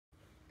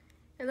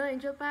Hello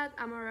AngelPad,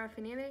 I'm Aurora.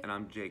 And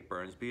I'm Jake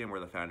Burnsby, and we're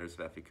the founders of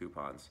EFFE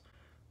Coupons.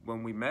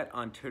 When we met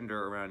on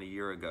Tinder around a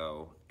year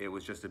ago, it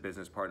was just a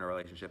business partner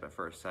relationship at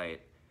first sight.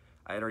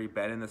 I had already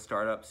been in the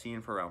startup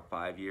scene for around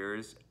 5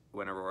 years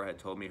when Aurora had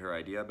told me her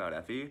idea about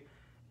EFFE,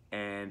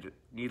 and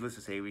needless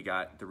to say, we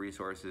got the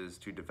resources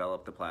to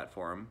develop the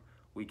platform,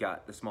 we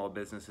got the small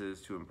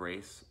businesses to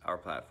embrace our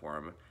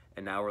platform,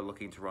 and now we're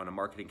looking to run a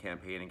marketing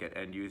campaign and get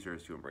end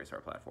users to embrace our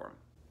platform.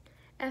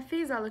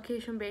 EFFE is a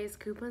location-based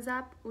coupons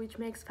app which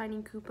makes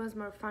finding coupons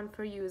more fun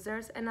for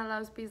users and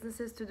allows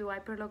businesses to do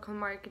hyperlocal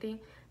marketing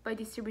by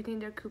distributing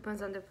their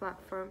coupons on the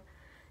platform.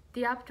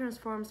 The app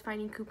transforms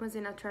finding coupons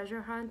in a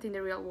treasure hunt in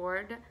the real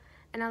world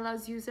and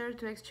allows users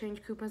to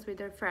exchange coupons with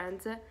their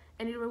friends,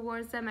 and it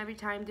rewards them every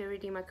time they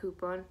redeem a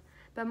coupon.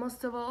 But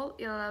most of all,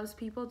 it allows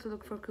people to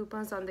look for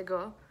coupons on the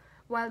go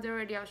while they're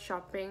already out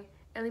shopping,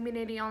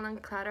 eliminating online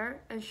clutter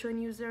and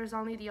showing users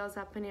only deals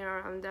happening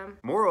around them.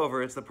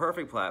 Moreover, it's the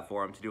perfect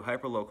platform to do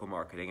hyperlocal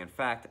marketing. In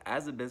fact,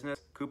 as a business,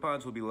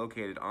 coupons will be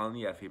located on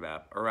the EFFE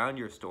app around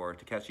your store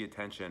to catch the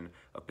attention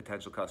of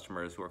potential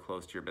customers who are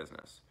close to your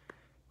business.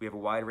 We have a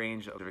wide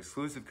range of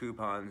exclusive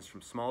coupons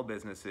from small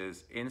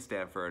businesses in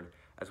Stanford,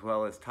 as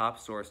well as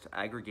top-sourced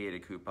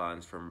aggregated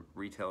coupons from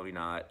Retail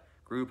Renat,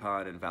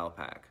 Groupon, and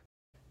Valpak.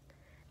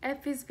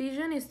 EFFE's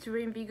vision is to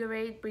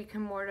reinvigorate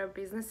brick-and-mortar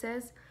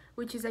businesses,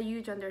 which is a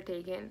huge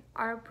undertaking.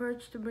 Our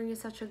approach to bringing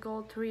such a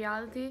goal to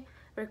reality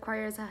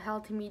requires a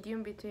healthy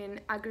medium between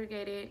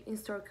aggregated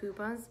in-store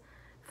coupons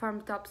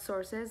from top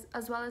sources,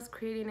 as well as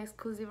creating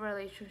exclusive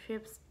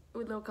relationships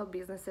with local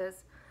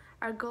businesses.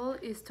 Our goal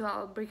is to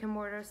help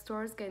brick-and-mortar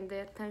stores gain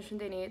the attention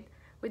they need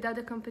without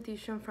the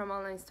competition from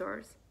online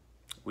stores.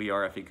 We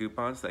are EFFE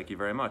Coupons. Thank you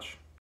very much.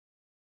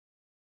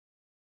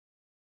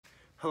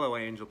 Hello,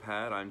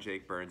 AngelPad. I'm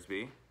Jake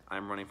Burnsby.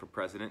 I'm running for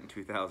president in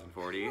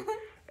 2040,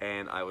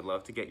 and I would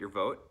love to get your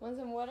vote. Want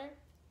some water?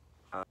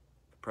 The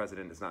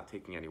president is not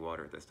taking any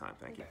water at this time,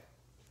 thank you.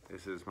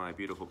 This is my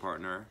beautiful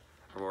partner,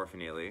 Aurora.